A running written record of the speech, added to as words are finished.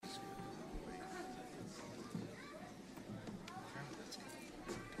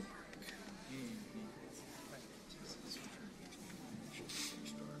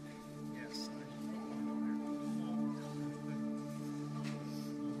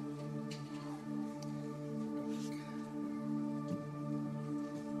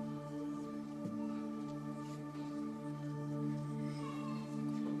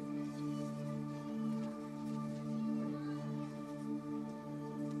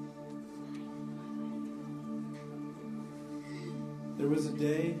There was a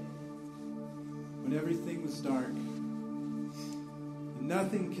day when everything was dark and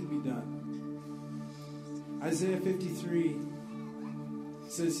nothing could be done. Isaiah 53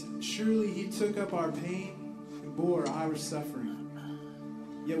 says, "Surely he took up our pain and bore our suffering.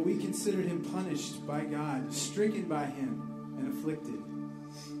 Yet we considered him punished by God, stricken by him, and afflicted.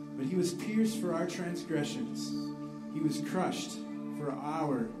 But he was pierced for our transgressions. He was crushed for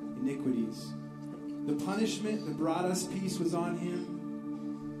our iniquities. The punishment that brought us peace was on him,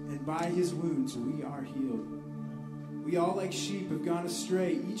 and by his wounds we are healed. We all like sheep have gone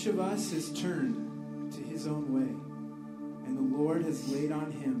astray. Each of us has turned to his own way, and the Lord has laid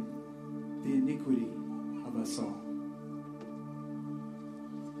on him the iniquity of us all."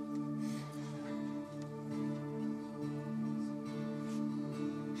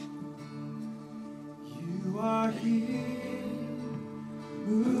 You are here,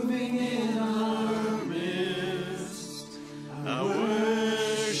 moving in our midst. I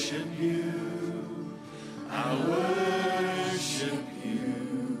worship you. I worship you.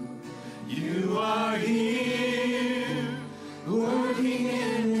 You are here, working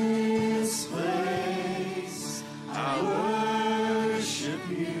in this place. I worship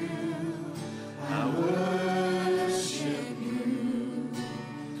you. I worship you.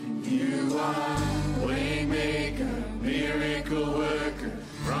 You are waymaker, miracle worker,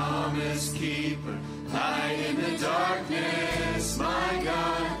 promise keeper, light in the darkness, my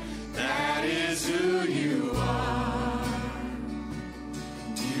God, that is who you are.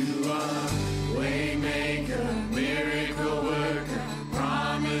 You are waymaker, miracle worker,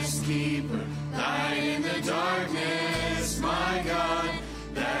 promise keeper, light in the darkness, my God,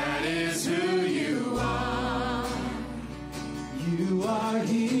 that is who you are. You are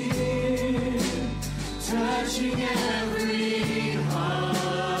here, touching every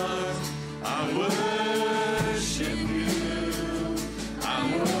heart. I worship you. I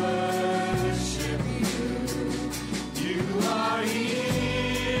worship you. You are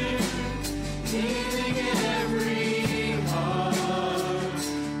here, healing every heart.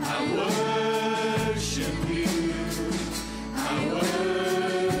 I worship you. I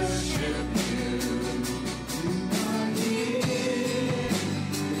worship you. You are here,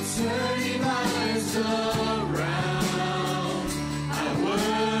 turning lives around. I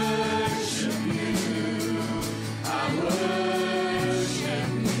worship you. I worship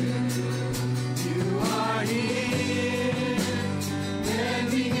you. You are here,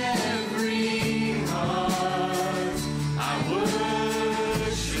 mending every heart. I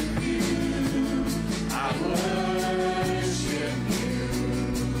worship you. I worship you.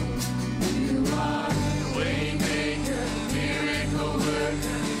 You are waymaker, miracle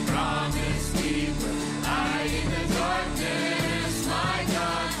worker, promise keeper, light in the darkness, my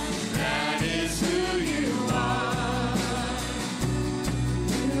God, that is who you are.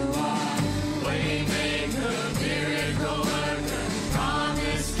 You are waymaker, miracle worker,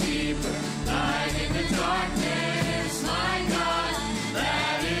 promise keeper, light in the darkness, my God,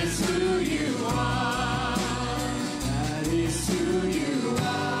 that is who you are. That is who you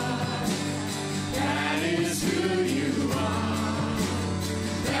are. That is who you are.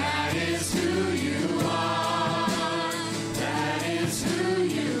 That is who you are. That is who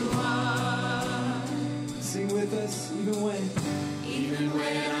you are. Sing with us, even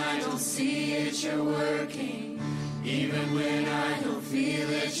when I don't see it, you're working. Even when I don't feel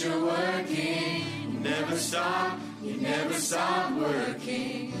it, you're working. You never stop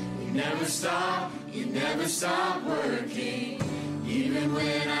working. You never stop working. Even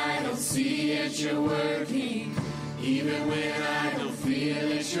when I don't see it, you're working. Even when I don't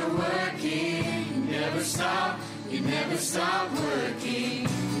feel it, you're working. You never stop working.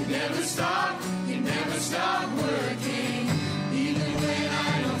 You never stop working. Even when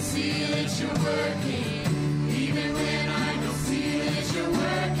I don't feel it, you're working. Even when I don't feel it, you're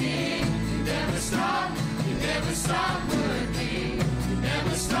working. You never stop working. You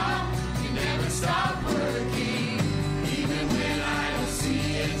never stop working. Even when I don't see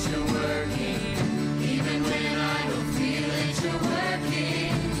it, you're working. Even when I don't feel it, you're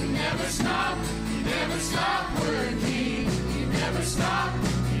working. You never stop working. You never stop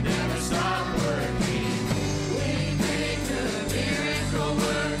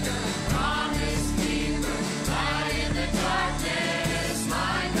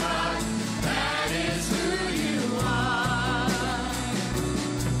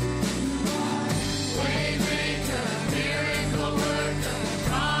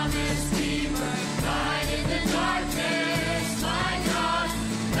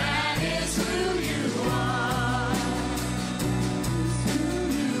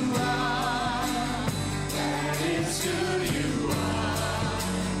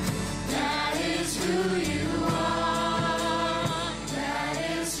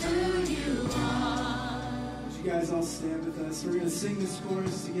sing this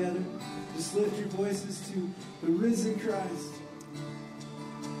chorus together. Just lift your voices to the risen Christ.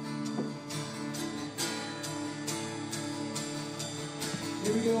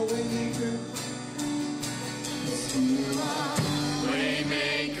 Here we go, Waymaker.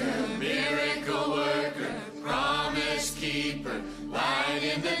 Waymaker, miracle worker, promise keeper, light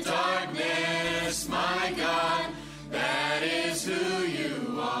in the darkness, my God, that is who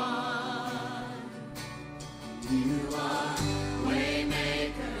you are. You are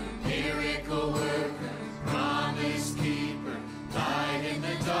Waymaker, miracle worker, promise keeper, light in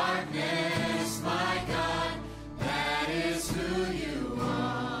the darkness, my God, that is who you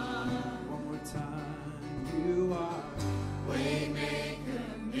are. One more time. You are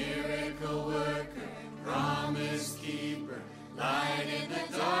Waymaker, miracle worker, promise keeper, light in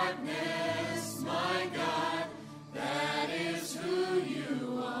the darkness, my God, that is who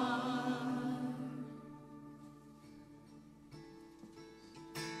you are.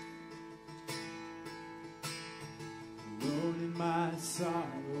 alone in my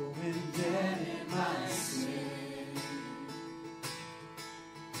sorrow and dead in my sin.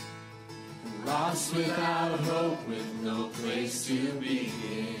 Lost without hope, with no place to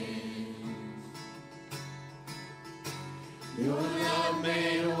begin. Your love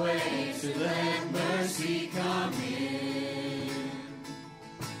made a way to let mercy come in.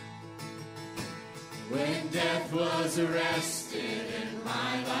 When death was arrested and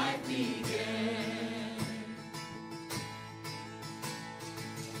my life began,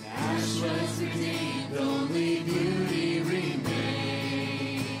 ash was redeemed, only beauty remains.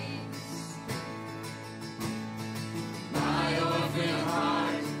 My orphan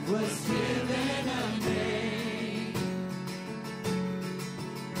heart was given a name.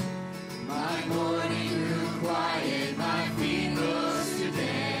 My mourning grew quiet, my feet rose to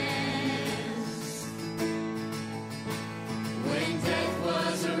dance. When death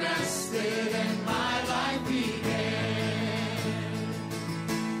was arrested and my life began.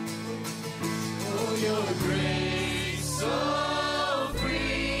 Oh, your grace so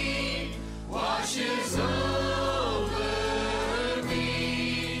free washes over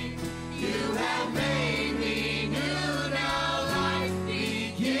me. You have made me new, now life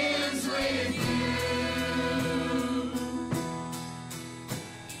begins with you.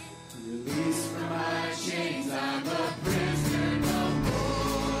 Released from my chains, I'm a prisoner no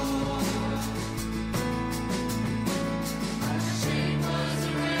more. My shame was a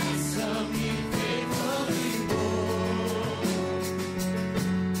ransom you faithfully bore.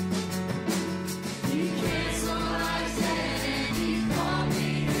 He canceled my debt and he called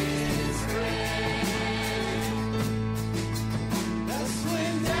me his friend. That's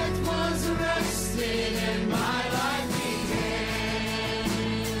when death was arrested and my life began.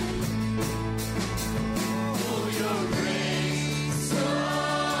 Oh, your grace so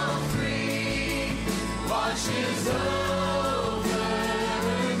free washes over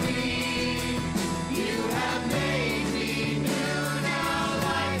me. You have made me new, now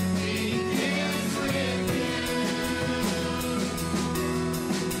life begins with you.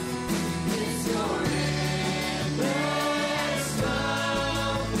 It's your endless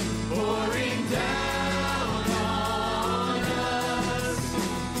love pouring down on us.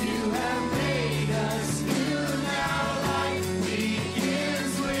 You have made us new, now life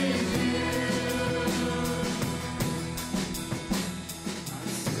begins with you. Our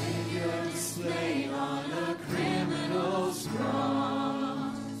Savior displayed on a criminal's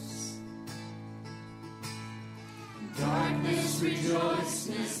cross. Darkness rejoiced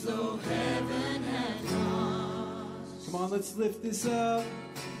as though heaven had lost. Come on, let's lift this up.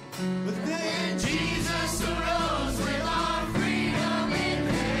 But then Jesus arose with our freedom in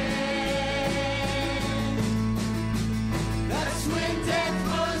hand. That's when death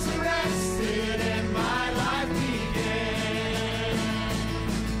was arrested and my life began.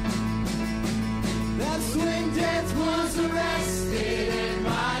 That's when death was arrested and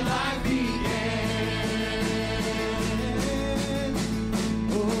my life began.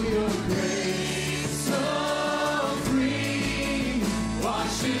 Oh, your grace so free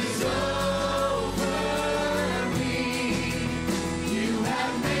washes over me.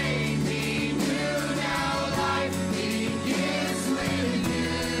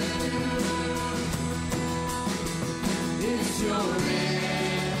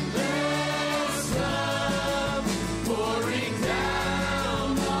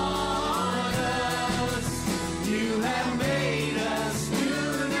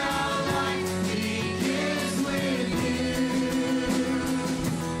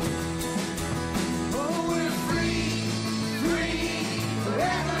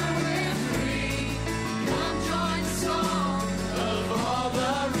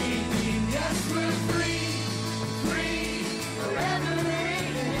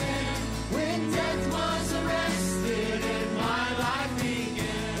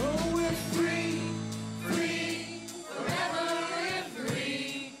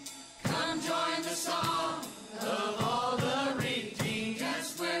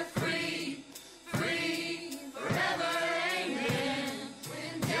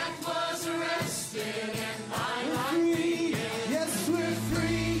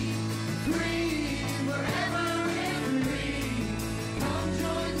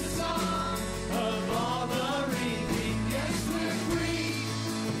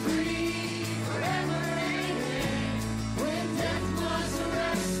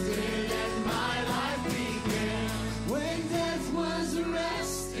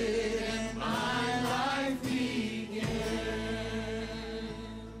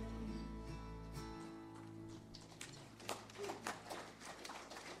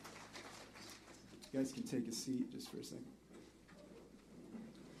 You guys can take a seat just for a second.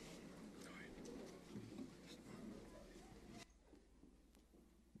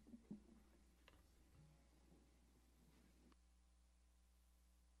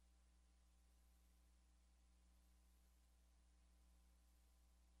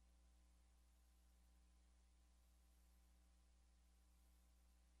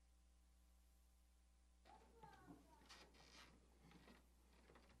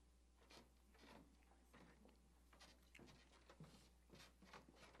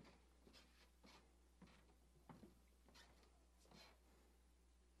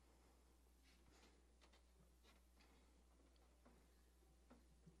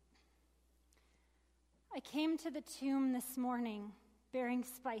 I came to the tomb this morning bearing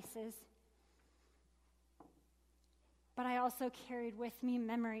spices, but I also carried with me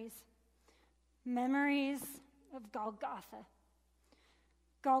memories of Golgotha.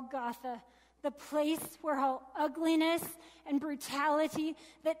 Golgotha, the place where all ugliness and brutality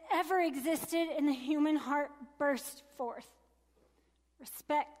that ever existed in the human heart burst forth.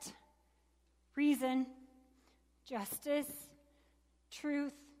 Respect, reason, justice,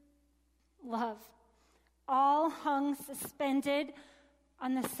 truth, love, all hung suspended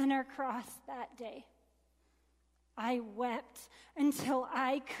on the center cross that day. I wept until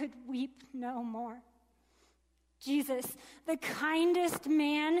I could weep no more. Jesus, the kindest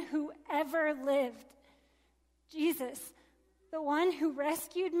man who ever lived. Jesus, the one who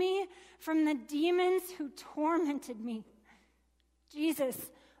rescued me from the demons who tormented me. Jesus,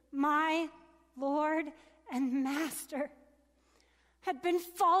 my Lord and Master, had been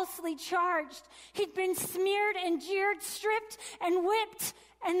falsely charged. He'd been smeared and jeered, stripped and whipped,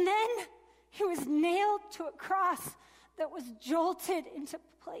 and then he was nailed to a cross that was jolted into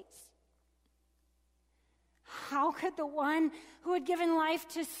place. How could the one who had given life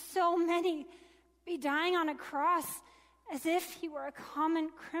to so many be dying on a cross as if he were a common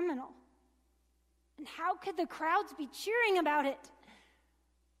criminal? And how could the crowds be cheering about it?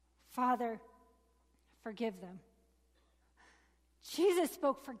 Father, forgive them. Jesus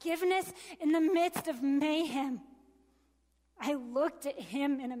spoke forgiveness in the midst of mayhem. I looked at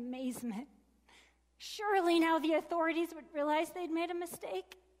him in amazement. Surely now the authorities would realize they'd made a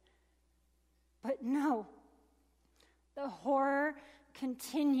mistake. But no, the horror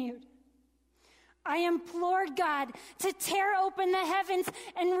continued. I implored God to tear open the heavens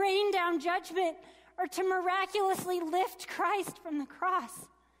and rain down judgment, or to miraculously lift Christ from the cross.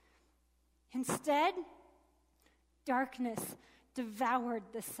 Instead, darkness devoured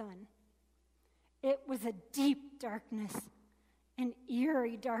the sun. It was a deep darkness, an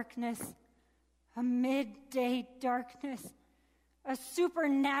eerie darkness, a midday darkness, a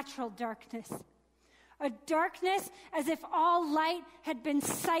supernatural darkness, a darkness as if all light had been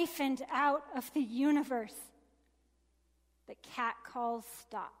siphoned out of the universe. The catcalls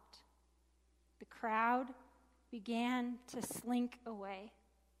stopped. The crowd began to slink away.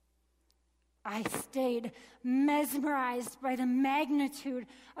 I stayed mesmerized by the magnitude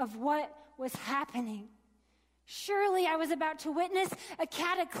of what was happening. Surely I was about to witness a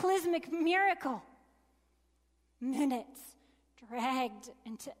cataclysmic miracle. Minutes dragged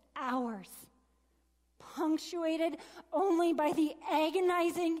into hours, punctuated only by the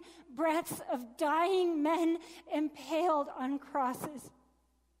agonizing breaths of dying men impaled on crosses.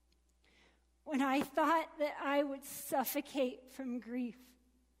 When I thought that I would suffocate from grief,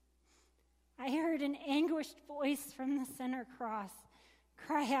 I heard an anguished voice from the center cross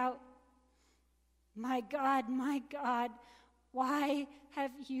cry out, my God, why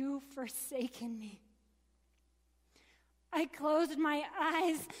have you forsaken me?" I closed my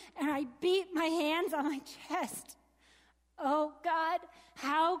eyes and I beat my hands on my chest. Oh God,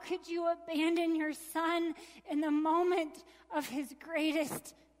 how could you abandon your son in the moment of his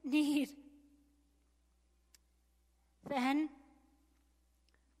greatest need? Then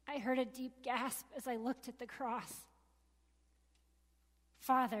I heard a deep gasp as I looked at the cross.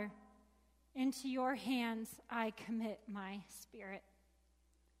 Father, into your hands I commit my spirit.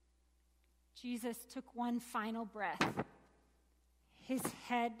 Jesus took one final breath. His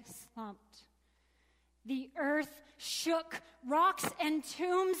head slumped. The earth shook. Rocks and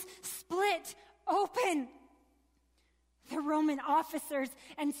tombs split open. The Roman officers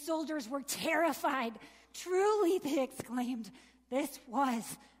and soldiers were terrified. Truly, they exclaimed, this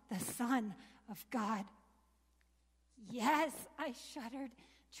was the Son of God. Yes, I shuddered.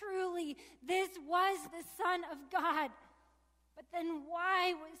 Truly, this was the Son of God. But then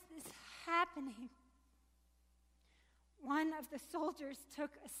why was this happening? One of the soldiers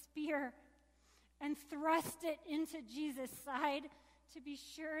took a spear and thrust it into Jesus' side to be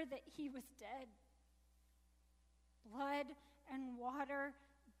sure that he was dead. Blood and water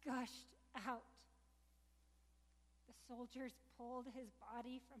gushed out. The soldiers pulled his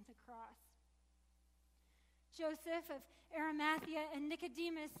body from the cross. Joseph of Arimathea and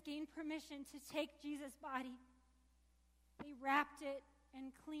Nicodemus gained permission to take Jesus' body. They wrapped it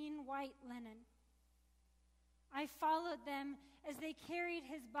in clean white linen. I followed them as they carried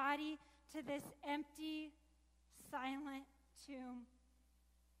his body to this empty, silent tomb.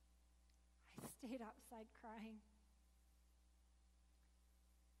 I stayed outside crying.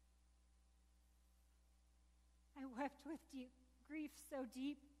 I wept with grief so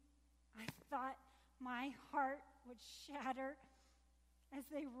deep, I thought my heart would shatter as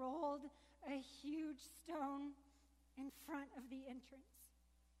they rolled a huge stone in front of the entrance.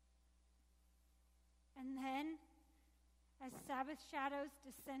 And then, as Sabbath shadows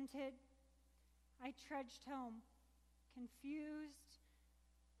descended, I trudged home, confused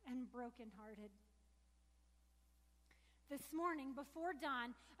and brokenhearted. This morning, before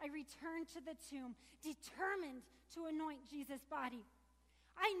dawn, I returned to the tomb, determined to anoint Jesus' body.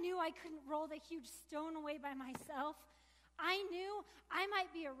 I knew I couldn't roll the huge stone away by myself. I knew I might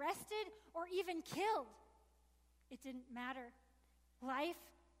be arrested or even killed. It didn't matter. Life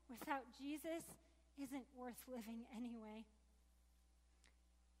without Jesus isn't worth living anyway.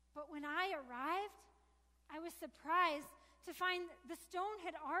 But when I arrived, I was surprised to find the stone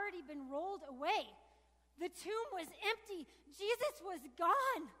had already been rolled away. The tomb was empty. Jesus was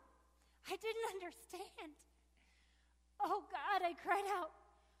gone. I didn't understand. Oh God, I cried out,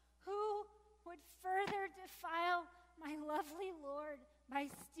 who would further defile my lovely Lord by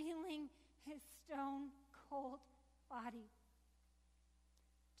stealing his stone-cold body?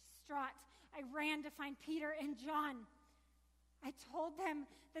 Distraught, I ran to find Peter and John. I told them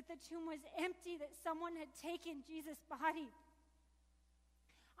that the tomb was empty, that someone had taken Jesus' body.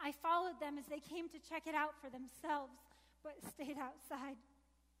 I followed them as they came to check it out for themselves, but stayed outside.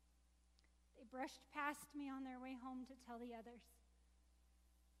 They brushed past me on their way home to tell the others.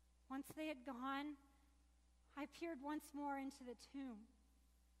 Once they had gone, I peered once more into the tomb.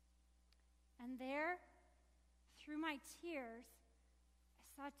 And there, through my tears, I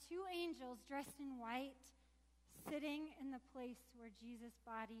saw two angels dressed in white sitting in the place where Jesus'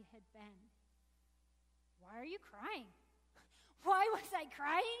 body had been. Why are you crying? Why was I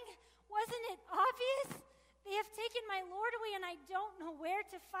crying? Wasn't it obvious? They have taken my Lord away and I don't know where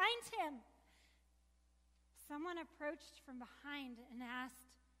to find him. Someone approached from behind and asked,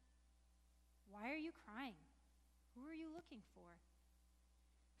 "Why are you crying? Who are you looking for?"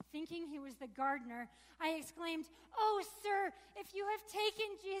 Thinking he was the gardener, I exclaimed, "Oh, sir, if you have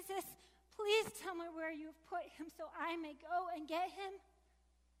taken Jesus, please tell me where you have put him so I may go and get him."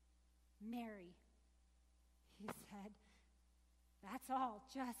 "Mary," he said. That's all,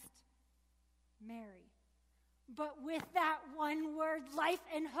 just Mary. But with that one word, life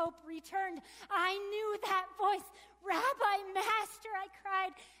and hope returned. I knew that voice. "Rabbi, Master," I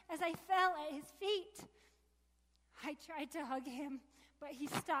cried as I fell at his feet. I tried to hug him, but he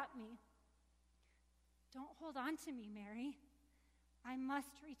stopped me. "Don't hold on to me, Mary. I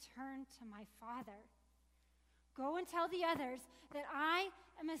must return to my Father. Go and tell the others that I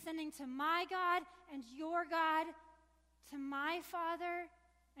am ascending to my God and your God, to my Father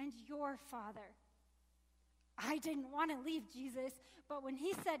and your Father." I didn't want to leave Jesus, but when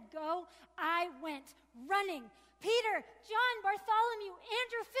he said go, I went running. "Peter, John, Bartholomew,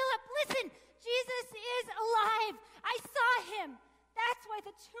 Andrew, Philip, listen, Jesus is alive. I saw him. That's why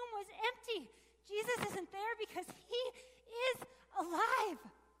the tomb was empty. Jesus isn't there because he is alive."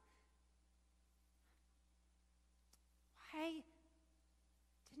 Why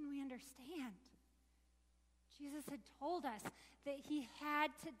didn't we understand? Jesus had told us that he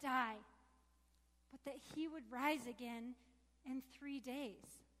had to die, but that he would rise again in 3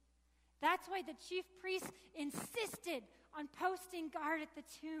 days. That's why the chief priests insisted on posting guard at the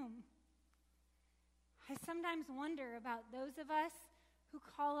tomb. I sometimes wonder about those of us who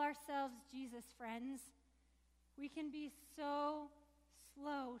call ourselves Jesus friends. We can be so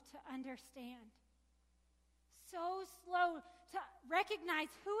slow to understand, so slow to recognize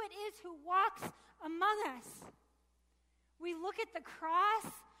who it is who walks among us. We look at the cross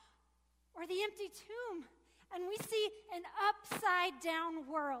or the empty tomb, and we see an upside-down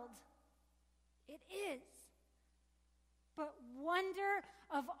world. It is. But wonder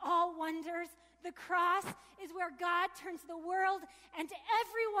of all wonders, the cross is where God turns the world and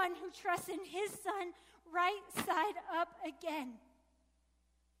everyone who trusts in his Son right side up again.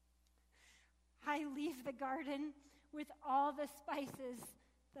 I leave the garden with all the spices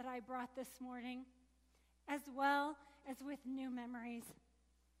that I brought this morning, as well as with new memories.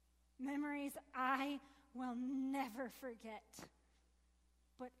 Memories I will never forget.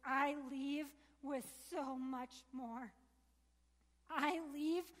 But I leave with so much more. I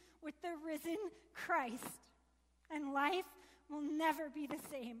leave with the risen Christ, and life will never be the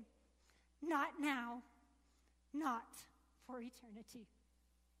same. Not now, not for eternity.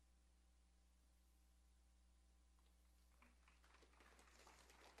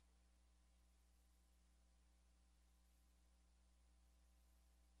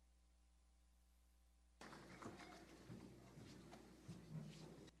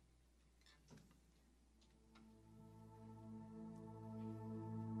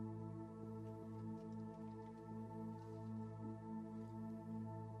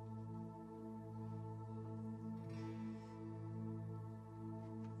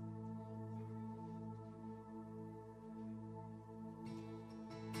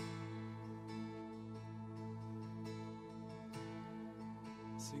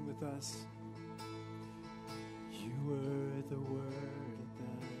 Sing with us. You were the Word at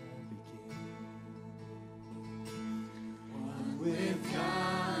the beginning. One with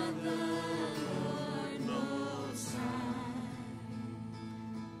God, the Lord Most High.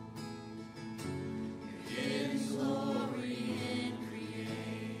 Your hidden glory in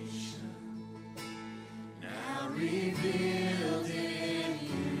creation, now revealed in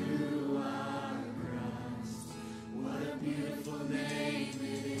you are Christ. What a beautiful name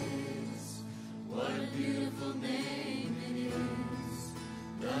it is. What a beautiful name it is.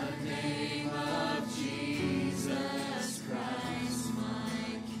 The name of Jesus Christ,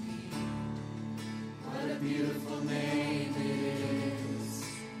 my King. What a beautiful name it is.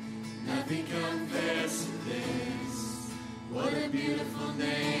 Nothing compares to this. What a beautiful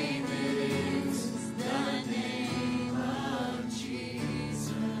name it is. The name of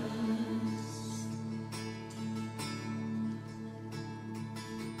Jesus.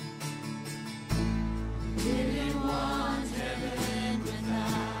 Didn't want heaven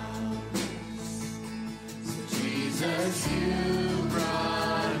without us. So Jesus, you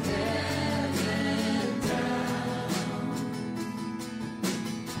brought heaven down.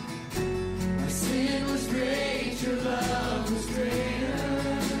 Our sin was great, your love was greater.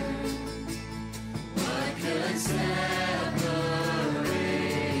 What could separate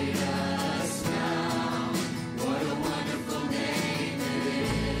us now? What a wonderful name it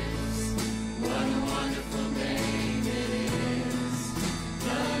is. What a wonderful name it is.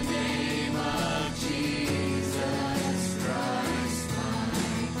 The name of Jesus Christ, my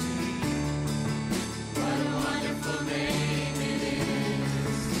King. What a wonderful name it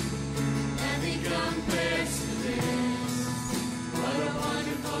is. Nothing compares to this. What a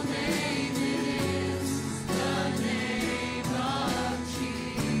wonderful name it is. The name of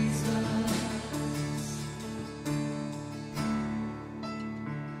Jesus.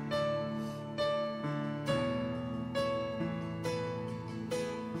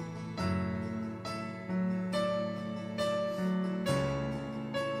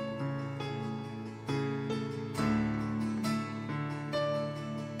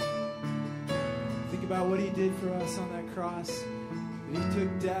 Think about what he did for us on that cross. He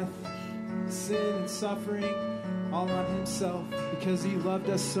took death, sin, and suffering all on himself because he loved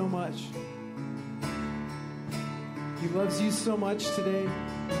us so much. He loves you so much today.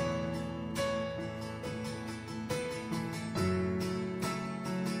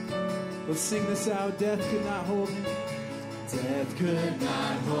 Let's sing this out. Death could not hold him. Death could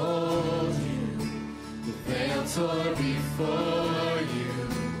not hold you. The veil tore before you.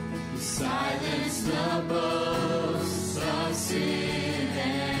 You silenced the boasts of sin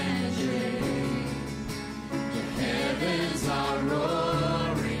and shame. The heavens are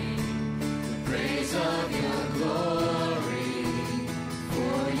roaring the praise of your glory.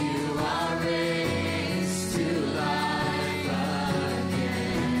 For you are raised to life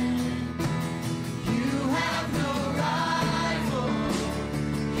again. You have no rival.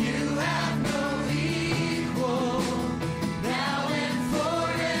 You have no equal. Now and forever.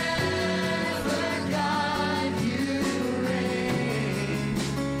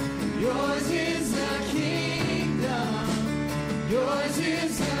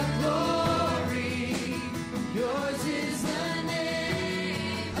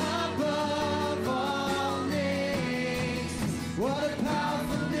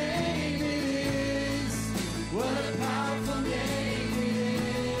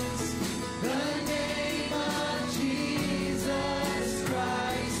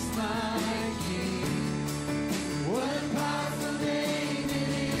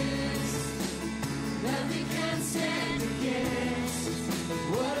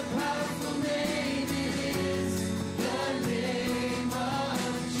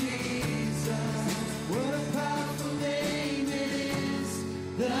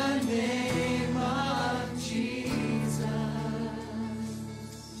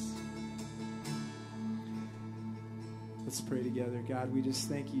 together. God, we just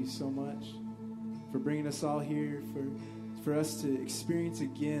thank you so much for bringing us all here, for us to experience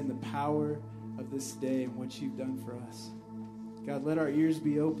again the power of this day and what you've done for us. God, let our ears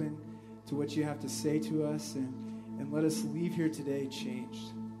be open to what you have to say to us, and let us leave here today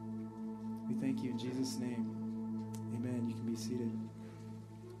changed. We thank you in Jesus' name. Amen. You can be seated.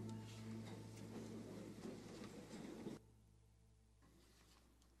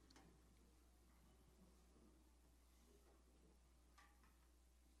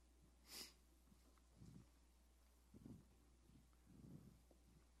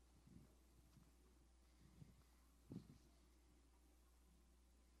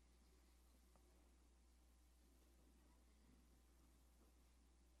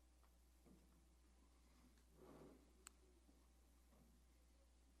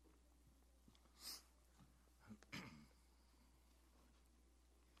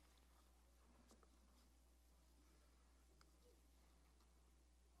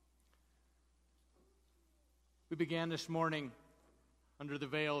 We began this morning under the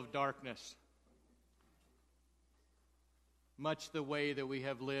veil of darkness, much the way that we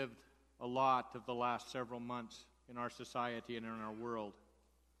have lived a lot of the last several months in our society and in our world.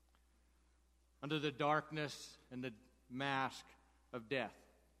 Under the darkness and the mask of death.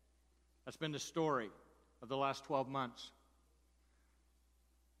 That's been the story of the last 12 months.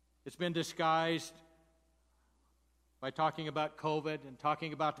 It's been disguised by talking about COVID and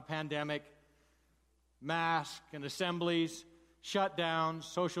talking about the pandemic, masks and assemblies, shutdowns,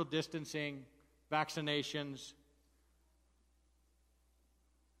 social distancing, vaccinations.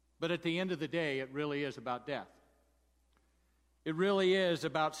 But at the end of the day, it really is about death. It really is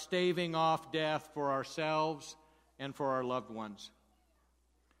about staving off death for ourselves and for our loved ones.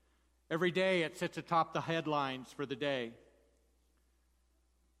 Every day it sits atop the headlines for the day.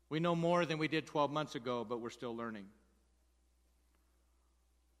 We know more than we did 12 months ago, but we're still learning.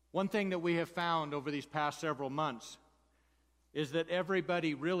 One thing that we have found over these past several months is that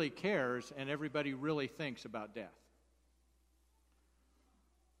everybody really cares and everybody really thinks about death.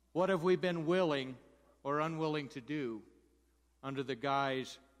 What have we been willing or unwilling to do under the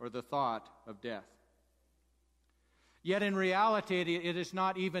guise or the thought of death? Yet in reality, it is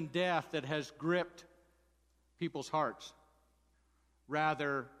not even death that has gripped people's hearts.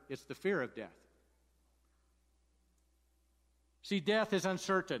 Rather, it's the fear of death. See, death is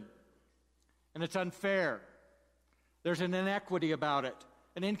uncertain, and it's unfair. There's an inequity about it,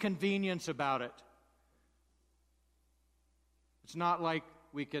 an inconvenience about it. It's not like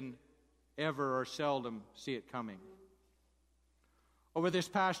we can ever or seldom see it coming. Over this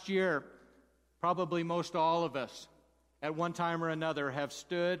past year, probably most all of us, at one time or another, have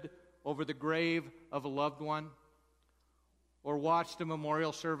stood over the grave of a loved one or watched a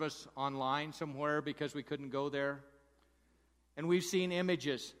memorial service online somewhere because we couldn't go there. And we've seen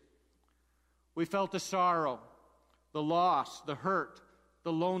images. We felt the sorrow, the loss, the hurt,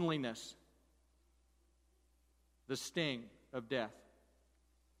 the loneliness, the sting of death.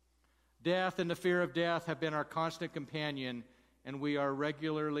 Death and the fear of death have been our constant companion, and we are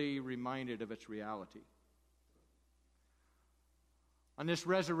regularly reminded of its reality. On this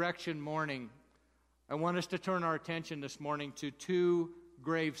resurrection morning, I want us to turn our attention this morning to two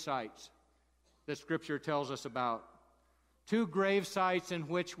grave sites that Scripture tells us about. Two grave sites in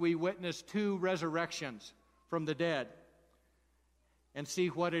which we witness two resurrections from the dead, and see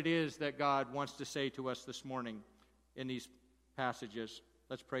what it is that God wants to say to us this morning in these passages.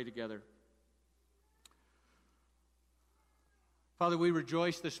 Let's pray together. Father, we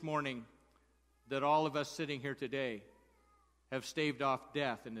rejoice this morning that all of us sitting here today have staved off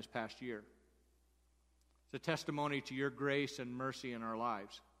death in this past year. It's a testimony to your grace and mercy in our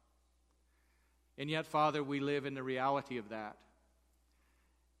lives. And yet, Father, we live in the reality of that.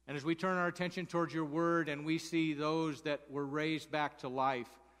 And as we turn our attention towards your word and we see those that were raised back to life,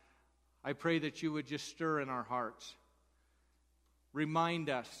 I pray that you would just stir in our hearts. Remind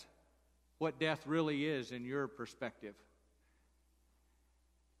us what death really is in your perspective.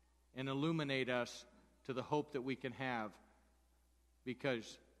 And illuminate us to the hope that we can have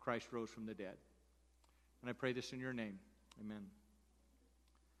because Christ rose from the dead. And I pray this in your name. Amen.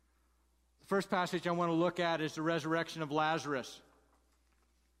 The first passage I want to look at is the resurrection of Lazarus.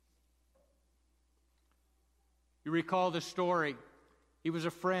 You recall the story. He was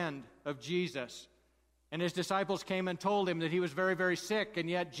a friend of Jesus. And his disciples came and told him that he was very, very sick. And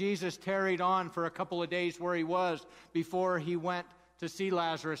yet Jesus tarried on for a couple of days where he was before he went to see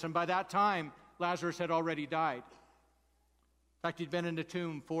Lazarus. And by that time, Lazarus had already died. In fact, he'd been in the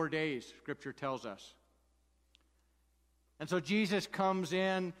tomb 4 days, Scripture tells us. And so Jesus comes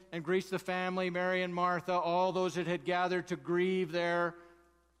in and greets the family, Mary and Martha, all those that had gathered to grieve there.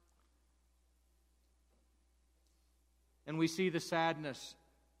 And we see the sadness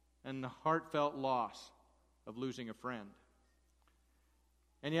and the heartfelt loss of losing a friend.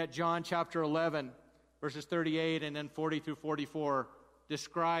 And yet John chapter 11, verses 38 and then 40 through 44,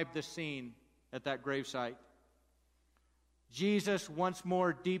 describe the scene at that gravesite. Jesus, once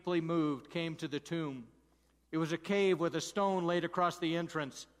more deeply moved, came to the tomb. It was a cave with a stone laid across the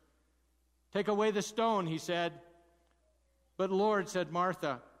entrance. "Take away the stone," he said. "But Lord," said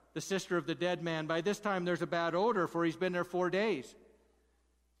Martha, the sister of the dead man, "by this time there's a bad odor, for he's been there 4 days."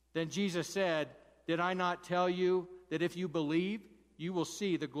 Then Jesus said, "Did I not tell you that if you believe, you will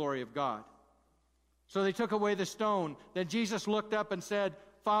see the glory of God?" So they took away the stone. Then Jesus looked up and said,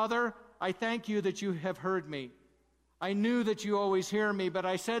 "Father, I thank you that you have heard me. I knew that you always hear me, but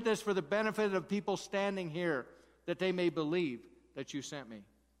I said this for the benefit of people standing here, that they may believe that you sent me."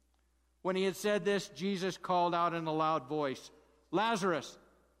 When he had said this, Jesus called out in a loud voice, "Lazarus,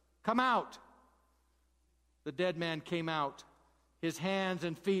 come out!" The dead man came out, his hands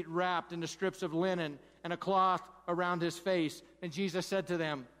and feet wrapped in strips of linen and a cloth around his face. And Jesus said to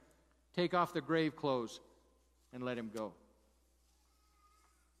them, "Take off the grave clothes and let him go."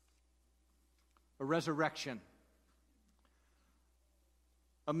 A resurrection.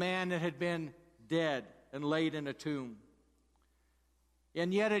 A man that had been dead and laid in a tomb.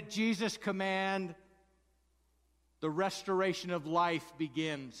 And yet at Jesus' command, the restoration of life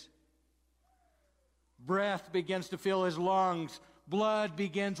begins. Breath begins to fill his lungs. Blood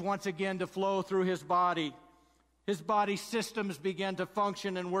begins once again to flow through his body. His body systems begin to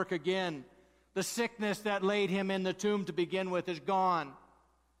function and work again. The sickness that laid him in the tomb to begin with is gone.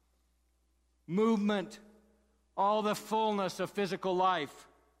 Movement, all the fullness of physical life.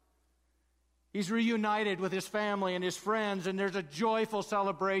 He's reunited with his family and his friends, and there's a joyful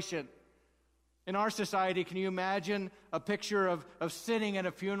celebration. In our society, can you imagine a picture of sitting at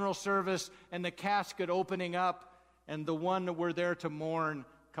a funeral service and the casket opening up and the one that we're there to mourn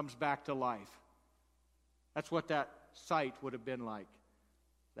comes back to life? That's what that sight would have been like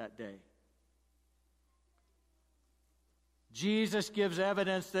that day. Jesus gives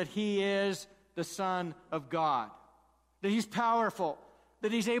evidence that he is the Son of God, that he's powerful,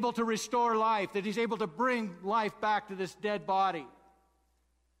 that he's able to restore life, that he's able to bring life back to this dead body.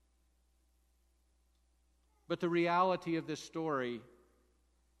 But the reality of this story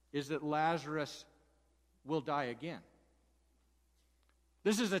is that Lazarus will die again.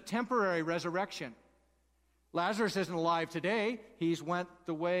 This is a temporary resurrection. Lazarus isn't alive today. He's went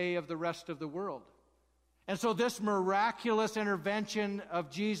the way of the rest of the world. And so this miraculous intervention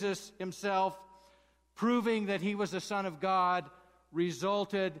of Jesus himself, proving that he was the Son of God,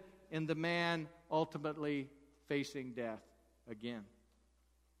 resulted in the man ultimately facing death again.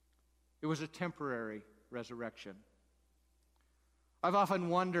 It was a temporary resurrection. I've often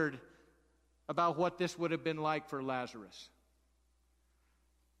wondered about what this would have been like for Lazarus.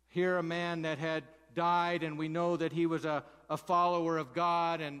 Here, a man that had died, and we know that he was a follower of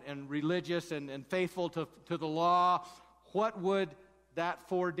God and religious and faithful to the law. What would that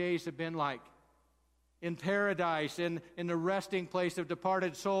 4 days have been like? In paradise, in the resting place of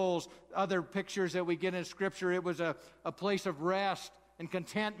departed souls. Other pictures that we get in Scripture, it was a place of rest and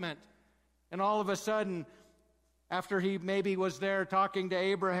contentment. And all of a sudden, after he maybe was there talking to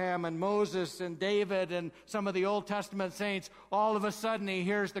Abraham and Moses and David and some of the Old Testament saints, all of a sudden he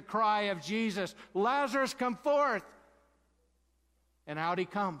hears the cry of Jesus, "Lazarus, come forth!" And out he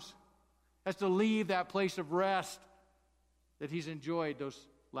comes. Has to leave that place of rest that he's enjoyed those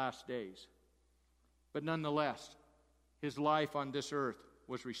last days. But nonetheless, his life on this earth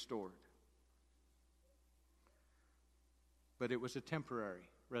was restored. But it was a temporary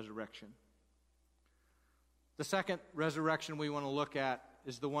resurrection. The second resurrection we want to look at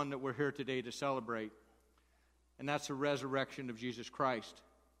is the one that we're here today to celebrate, and that's the resurrection of Jesus Christ.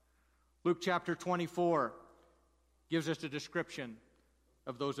 Luke chapter 24 gives us a description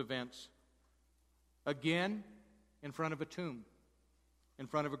of those events. Again, in front of a tomb, in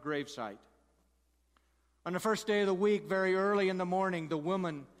front of a gravesite. On the first day of the week, very early in the morning, the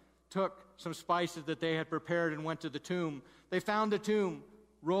woman took some spices that they had prepared and went to the tomb. They found the tomb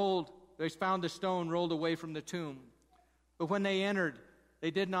rolled. They found the stone rolled away from the tomb. But when they entered, they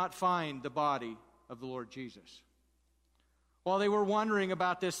did not find the body of the Lord Jesus. While they were wondering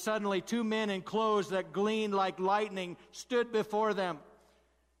about this, suddenly 2 men in clothes that gleamed like lightning stood before them.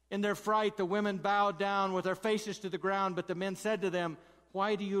 In their fright, the women bowed down with their faces to the ground, but the men said to them,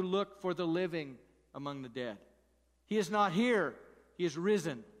 "Why do you look for the living among the dead? He is not here. He is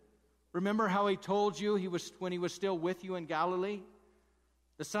risen. Remember how he told you when he was still with you in Galilee?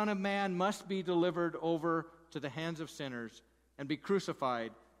 The Son of Man must be delivered over to the hands of sinners and be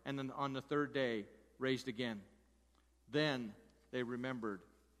crucified, and then on the third day raised again. Then they remembered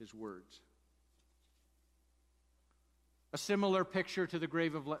his words. A similar picture to the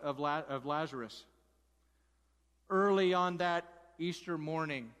grave of Lazarus. Early on that Easter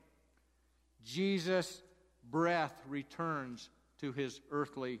morning, Jesus' breath returns to his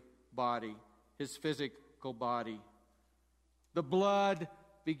earthly body, his physical body. The blood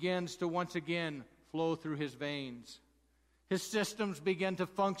begins to once again flow through his veins. His systems begin to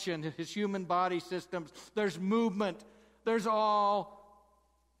function, his human body systems. There's movement. There's all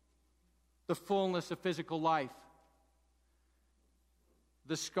the fullness of physical life.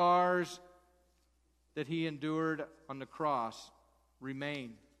 The scars that he endured on the cross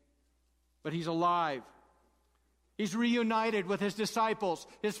remain. But he's alive. He's reunited with his disciples,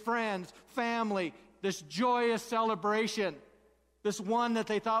 his friends, family, this joyous celebration. This one that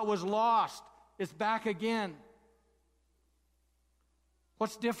they thought was lost is back again.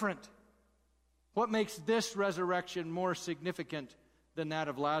 What's different? What makes this resurrection more significant than that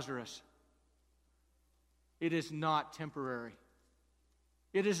of Lazarus? It is not temporary.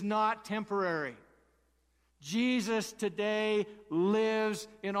 It is not temporary. Jesus today lives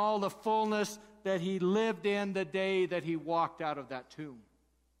in all the fullness that he lived in the day that he walked out of that tomb.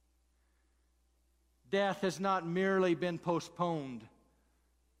 Death has not merely been postponed,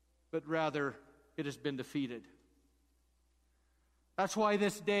 but rather it has been defeated. That's why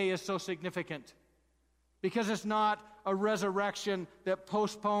this day is so significant. Because it's not a resurrection that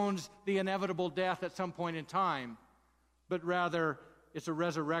postpones the inevitable death at some point in time, but rather it's a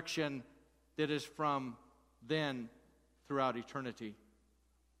resurrection that is from then throughout eternity.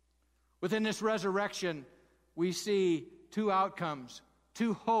 Within this resurrection, we see two outcomes,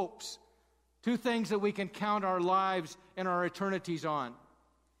 two hopes, two things that we can count our lives and our eternities on.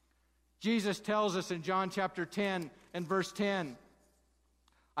 Jesus tells us in John chapter 10 and verse 10,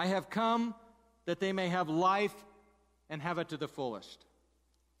 I have come that they may have life and have it to the fullest.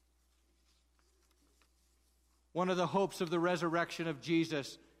 One of the hopes of the resurrection of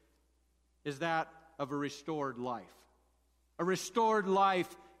Jesus is that of a restored life. A restored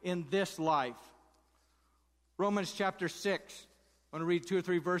life in this life. Romans chapter 6. I want to read 2 or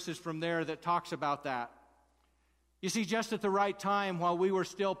 3 verses from there that talks about that. You see, just at the right time, while we were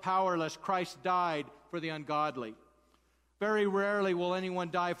still powerless, Christ died for the ungodly. Very rarely will anyone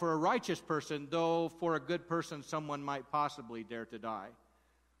die for a righteous person, though for a good person someone might possibly dare to die.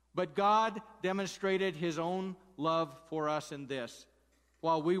 But God demonstrated his own love for us in this.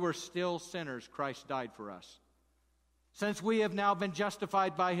 While we were still sinners, Christ died for us. Since we have now been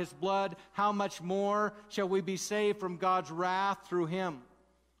justified by his blood, how much more shall we be saved from God's wrath through him?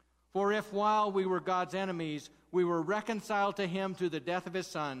 For if while we were God's enemies, we were reconciled to him through the death of his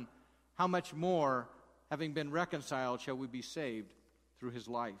Son, how much more, having been reconciled, shall we be saved through his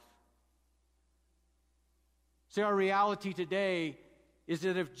life? See, our reality today is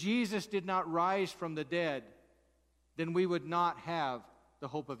that if Jesus did not rise from the dead, then we would not have the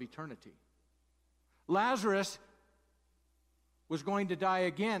hope of eternity. Lazarus was going to die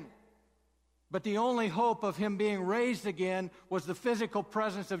again, but the only hope of him being raised again was the physical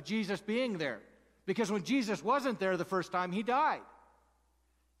presence of Jesus being there. Because when Jesus wasn't there the first time, he died.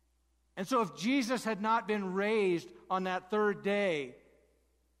 And so if Jesus had not been raised on that third day,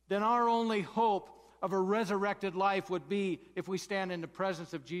 then our only hope of a resurrected life would be if we stand in the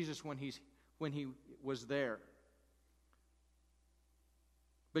presence of Jesus when he was there.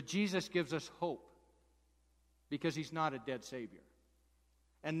 But Jesus gives us hope because he's not a dead Savior.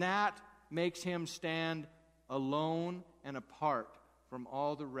 And that makes him stand alone and apart from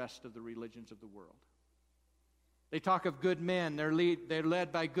all the rest of the religions of the world. They talk of good men. They're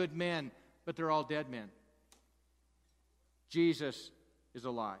led by good men, but they're all dead men. Jesus is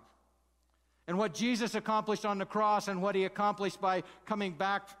alive. And what Jesus accomplished on the cross and what he accomplished by coming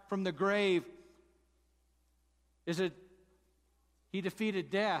back from the grave is that he defeated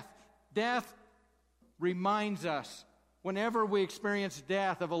death. Death reminds us, whenever we experience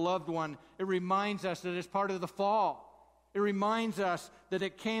death of a loved one, it reminds us that it's part of the fall. It reminds us that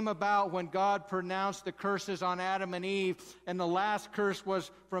it came about when God pronounced the curses on Adam and Eve, and the last curse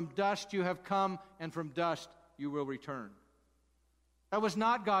was, from dust you have come, and from dust you will return. That was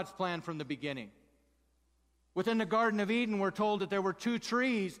not God's plan from the beginning. Within the Garden of Eden, we're told that there were 2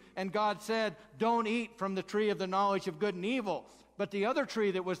 trees, and God said, don't eat from the tree of the knowledge of good and evil. But the other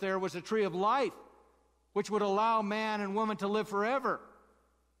tree that was there was a tree of life, which would allow man and woman to live forever.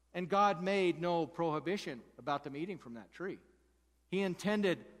 And God made no prohibition about them eating from that tree. He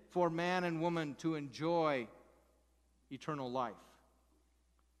intended for man and woman to enjoy eternal life.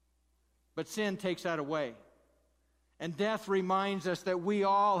 But sin takes that away. And death reminds us that we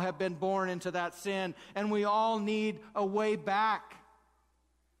all have been born into that sin, and we all need a way back,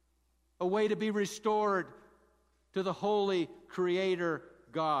 a way to be restored to the holy Creator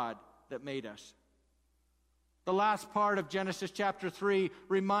God that made us. The last part of Genesis chapter 3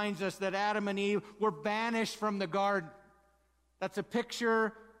 reminds us that Adam and Eve were banished from the garden. That's a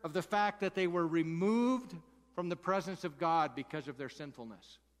picture of the fact that they were removed from the presence of God because of their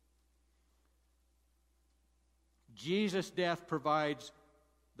sinfulness. Jesus' death provides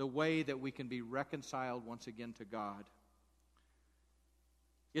the way that we can be reconciled once again to God.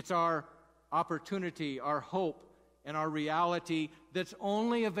 It's our opportunity, our hope, and our reality that's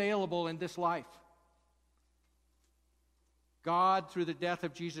only available in this life. God, through the death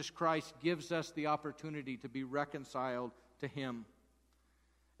of Jesus Christ, gives us the opportunity to be reconciled to Him.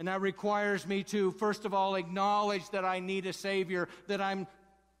 And that requires me to, first of all, acknowledge that I need a Savior, that I'm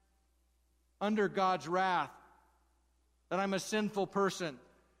under God's wrath, that I'm a sinful person.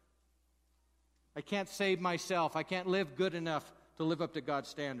 I can't save myself. I can't live good enough to live up to God's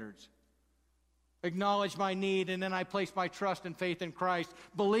standards. Acknowledge my need, and then I place my trust and faith in Christ,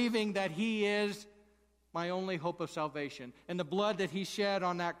 believing that He is my only hope of salvation. And the blood that He shed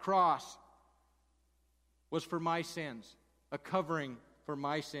on that cross was for my sins, a covering for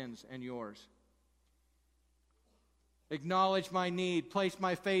my sins and yours. Acknowledge my need, place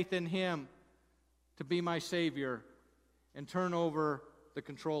my faith in Him to be my Savior, and turn over the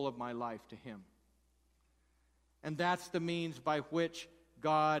control of my life to Him. And that's the means by which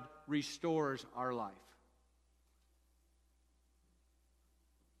God restores our life.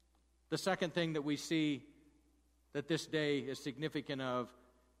 The second thing that we see that this day is significant of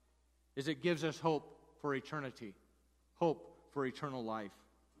is it gives us hope for eternity, hope for eternal life.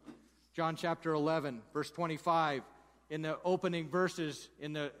 John chapter 11, verse 25, in the opening verses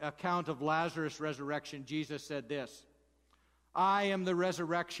in the account of Lazarus' resurrection, Jesus said this, I am the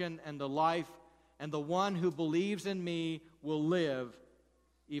resurrection and the life, and the one who believes in me will live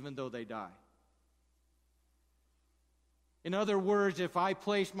even though they die. In other words, if I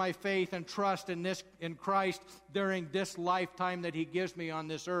place my faith and trust in Christ during this lifetime that He gives me on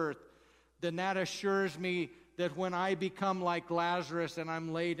this earth, then that assures me that when I become like Lazarus and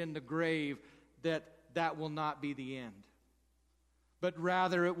I'm laid in the grave, that will not be the end. But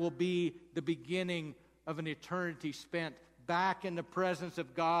rather it will be the beginning of an eternity spent back in the presence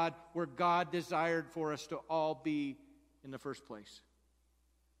of God, where God desired for us to all be in the first place.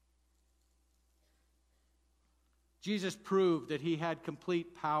 Jesus proved that He had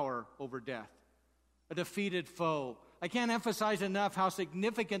complete power over death, a defeated foe. I can't emphasize enough how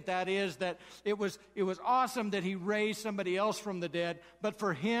significant that is, that it was awesome that He raised somebody else from the dead, but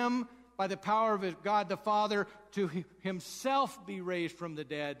for Him, by the power of God the Father, to Himself be raised from the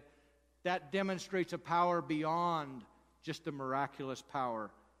dead, that demonstrates a power beyond just the miraculous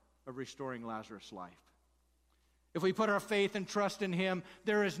power of restoring Lazarus' life. If we put our faith and trust in Him,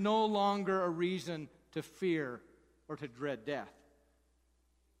 there is no longer a reason to fear or to dread death,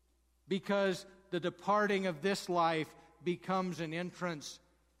 because the departing of this life becomes an entrance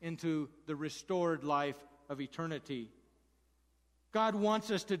into the restored life of eternity. God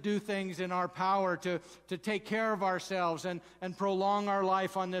wants us to do things in our power to take care of ourselves and prolong our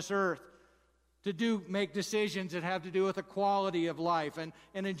life on this earth, to make decisions that have to do with the quality of life and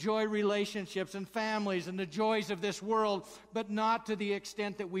enjoy relationships and families and the joys of this world, but not to the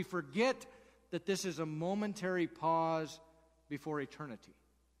extent that we forget that this is a momentary pause before eternity.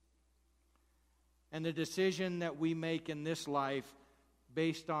 And the decision that we make in this life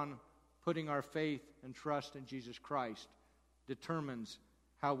based on putting our faith and trust in Jesus Christ determines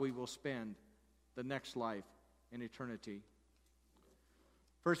how we will spend the next life in eternity.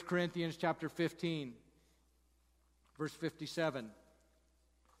 1 Corinthians chapter 15, verse 57.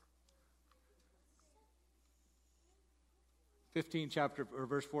 15 chapter, or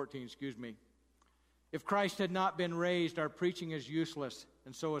verse 14, excuse me. If Christ had not been raised, our preaching is useless,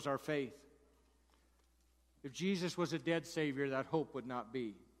 and so is our faith. If Jesus was a dead Savior, that hope would not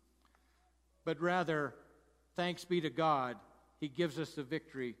be. But rather, thanks be to God, He gives us the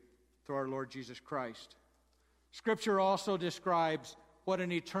victory through our Lord Jesus Christ. Scripture also describes what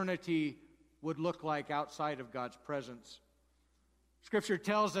an eternity would look like outside of God's presence. Scripture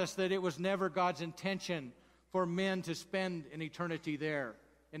tells us that it was never God's intention for men to spend an eternity there,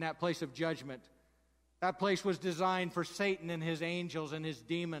 in that place of judgment. That place was designed for Satan and his angels and his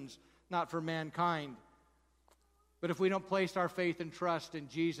demons, not for mankind. But if we don't place our faith and trust in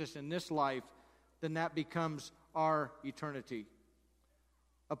Jesus in this life, then that becomes our eternity.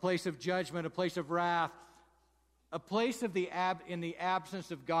 a place of judgment, a place of wrath, a place of in the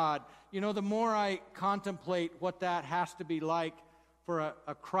absence of God. You know, the more I contemplate what that has to be like for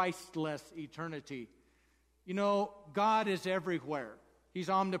a Christless eternity, you know, God is everywhere. He's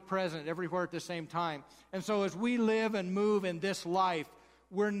omnipresent, everywhere at the same time. And so as we live and move in this life,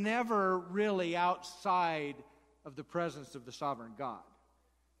 we're never really outside of the presence of the sovereign God.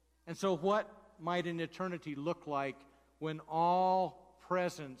 And so what might an eternity look like when all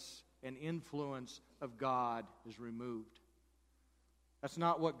presence and influence of God is removed? That's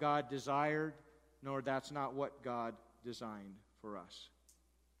not what God desired, nor that's not what God designed for us.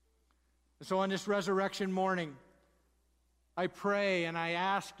 And so on this resurrection morning, I pray and I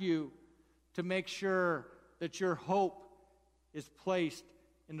ask you to make sure that your hope is placed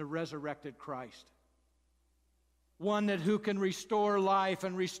in the resurrected Christ. One who can restore life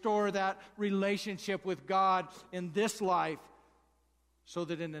and restore that relationship with God in this life, so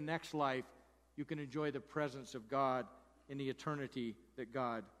that in the next life you can enjoy the presence of God in the eternity that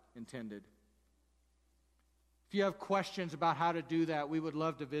God intended. If you have questions about how to do that, we would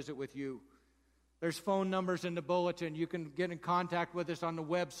love to visit with you. There's phone numbers in the bulletin. You can get in contact with us on the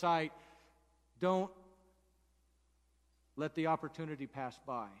website. Don't let the opportunity pass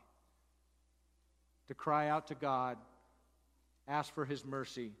by to cry out to God, ask for His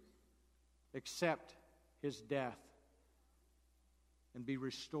mercy, accept His death, and be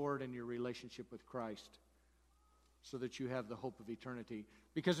restored in your relationship with Christ so that you have the hope of eternity.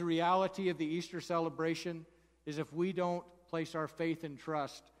 Because the reality of the Easter celebration is if we don't place our faith and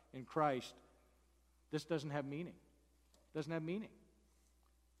trust in Christ, this doesn't have meaning. It doesn't have meaning.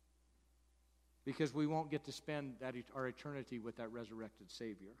 Because we won't get to spend our eternity with that resurrected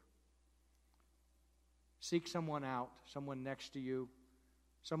Savior. Seek someone out, someone next to you,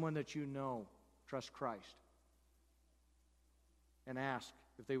 someone that you know trusts Christ, and ask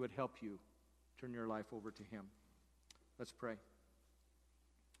if they would help you turn your life over to Him. Let's pray.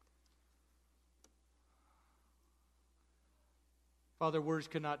 Father, words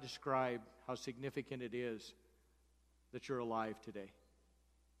cannot describe how significant it is that you're alive today.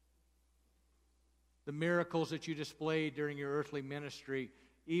 The miracles that you displayed during your earthly ministry,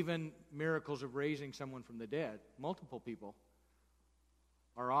 even miracles of raising someone from the dead, multiple people,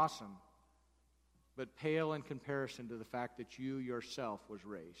 are awesome, but pale in comparison to the fact that you yourself was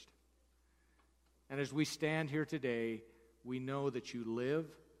raised. And as we stand here today, we know that you live,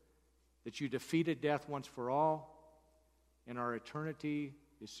 that you defeated death once for all, and our eternity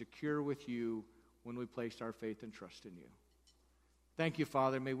is secure with you when we place our faith and trust in you. Thank you,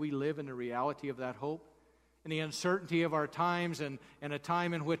 Father. May we live in the reality of that hope. In the uncertainty of our times and a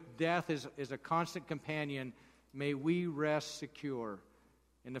time in which death is a constant companion, may we rest secure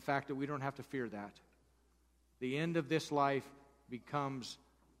in the fact that we don't have to fear that. The end of this life becomes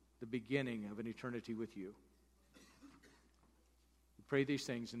the beginning of an eternity with you. We pray these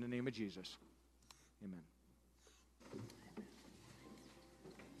things in the name of Jesus. Amen.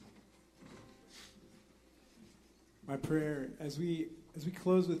 My prayer as we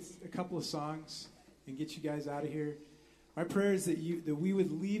close with a couple of songs and get you guys out of here, my prayer is that we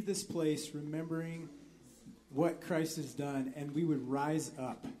would leave this place remembering what Christ has done, and we would rise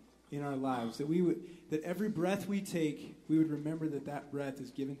up in our lives. That every breath we take, we would remember that breath is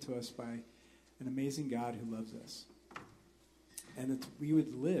given to us by an amazing God who loves us, and that we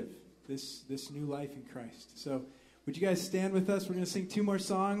would live this new life in Christ. So, would you guys stand with us? We're going to sing 2 more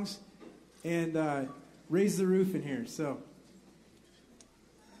songs and raise the roof in here. So.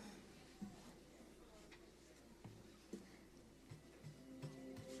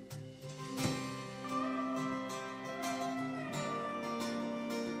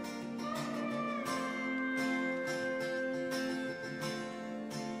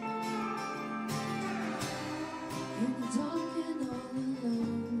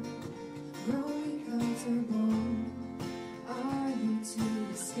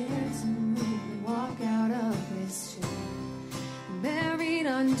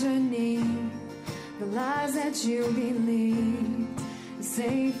 You believed,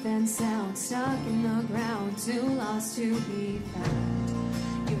 safe and sound, stuck in the ground, too lost to be found.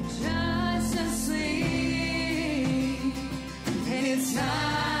 You're just asleep, and it's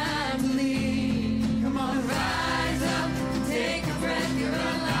time to leave. Come on, rise up, take a breath, you're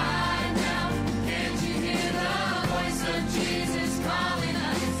alive now. Can't you hear the voice of Jesus calling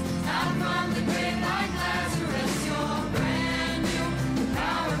us out from the grave like Lazarus? You're brand new, the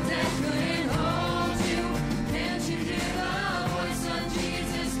power of death couldn't hold you. Can't you hear the voice of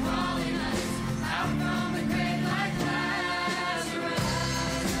Jesus calling us out from the grave like Lazarus?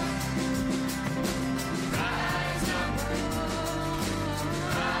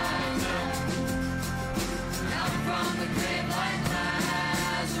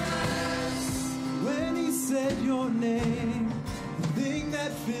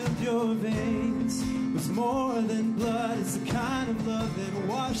 filled your veins was more than blood. It's the kind of love that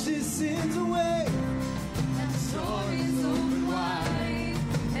washes sins away. And the story is open wide,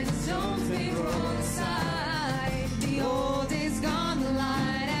 and the stones may roll aside. The old is gone, the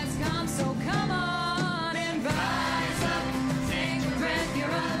light has come, so come on and rise up. Take a breath, you're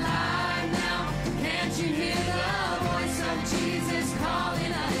alive now. Can't you hear the voice of Jesus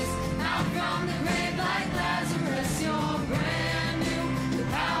calling us out from the grave like Lazarus? You're brand new, the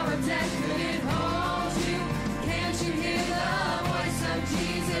power of death couldn't hold you. Can't you hear the voice of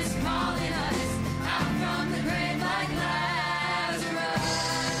Jesus calling us out from the grave like Lazarus?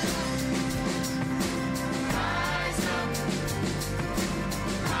 Rise up,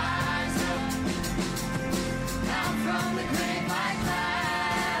 out from the grave like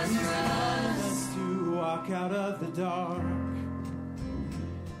Lazarus. Us to walk out of the dark.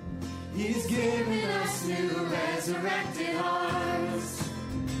 He's given us new resurrected hearts.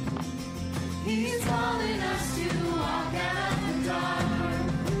 He's calling us to walk out of the dark.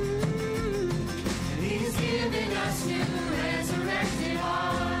 And he's given us new resurrected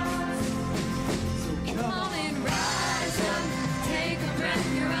hearts. So come Come and rise up, take a breath,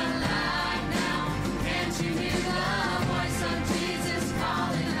 you're alive now. Can't you hear the voice of Jesus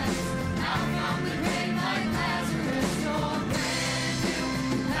calling us out from the grave like Lazarus? You're brand new,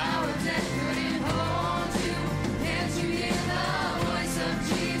 the power of death couldn't hold you. Can't you hear the voice of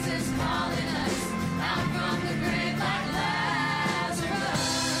Jesus calling us out from the grave like Lazarus?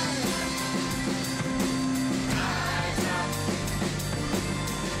 Rise up,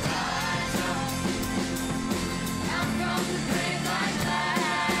 out from the grave like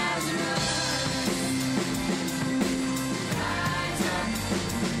Lazarus. Rise up,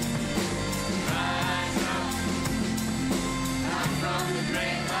 out from the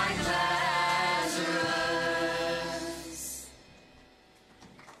grave like Lazarus.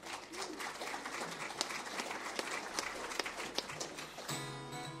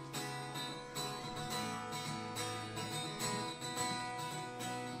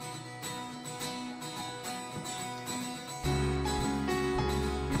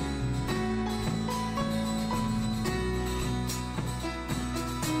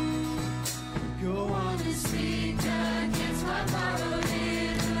 go on. To speak against my borrowed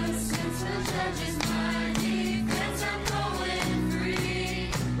innocence, the judge is my defense. I'm going free.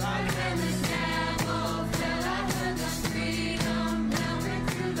 Right when the devil fell, I heard the freedom bell ring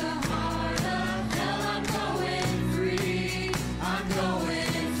through the heart of hell. I'm going free. I'm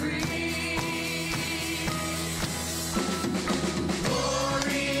going free.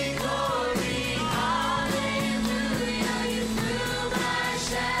 Glory, glory, hallelujah. You threw my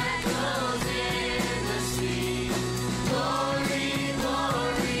shackles in the sea. Glory,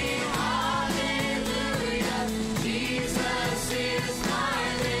 glory, hallelujah. Jesus is my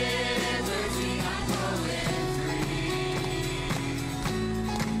liberty. I'm going free.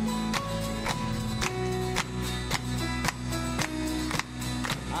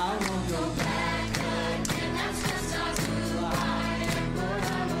 I won't Go back again, that's just not who I am. Lord,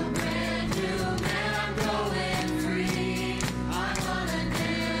 I'm a brand new man. I'm going free. I'm on a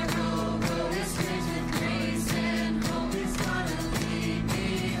narrow road. It's filled with grace and hope. It's gonna lead me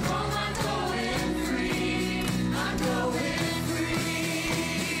home. I'm going free. I'm going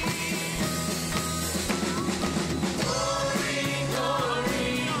free. Glory, glory,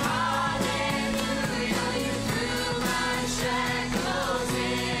 hallelujah. You threw my shackles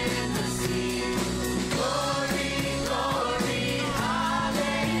in the sea. Glory, glory,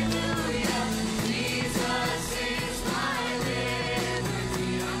 hallelujah. Jesus is my liberty.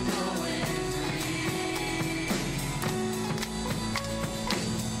 I'm going free.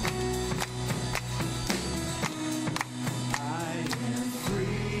 I am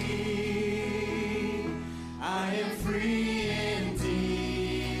free. I am free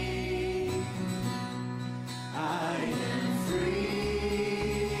indeed. I am free.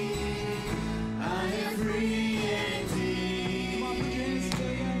 I am free indeed.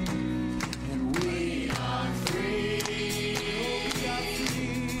 And we are free.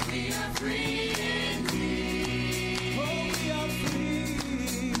 We are free indeed. We are free.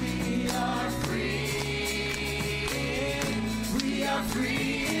 We are free. We are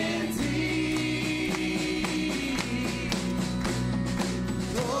free indeed.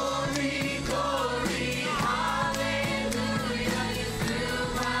 Glory, glory, hallelujah. You threw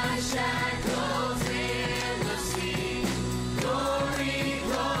my shackles in the sea. Glory,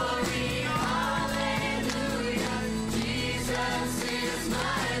 glory, hallelujah. Jesus is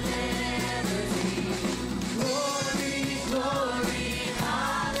my liberty. Glory, glory,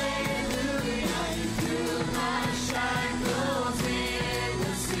 hallelujah. You threw my shackles in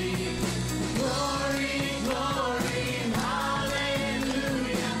the sea.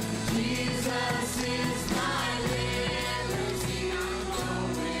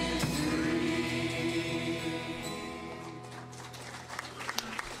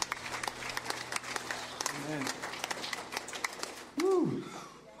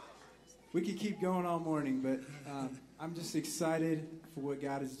 we could keep going all morning, but I'm just excited for what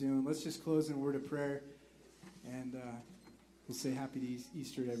God is doing. Let's just close in a word of prayer, and we'll say happy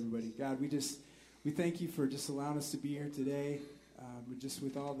Easter to everybody. God, we thank you for just allowing us to be here today. We're just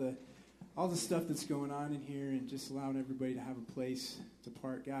with all the stuff that's going on in here, and just allowing everybody to have a place to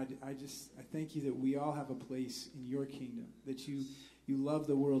part. God, I thank you that we all have a place in your kingdom, that you love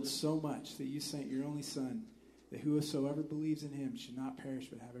the world so much that you sent your only Son, that whosoever believes in him should not perish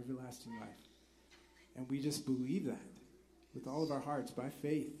but have everlasting life. And we just believe that with all of our hearts by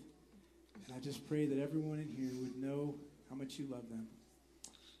faith. And I just pray that everyone in here would know how much you love them.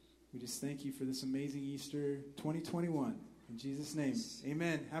 We just thank you for this amazing Easter 2021. In Jesus' name,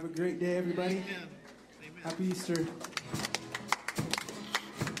 amen. Have a great day, everybody. Amen. Happy Easter.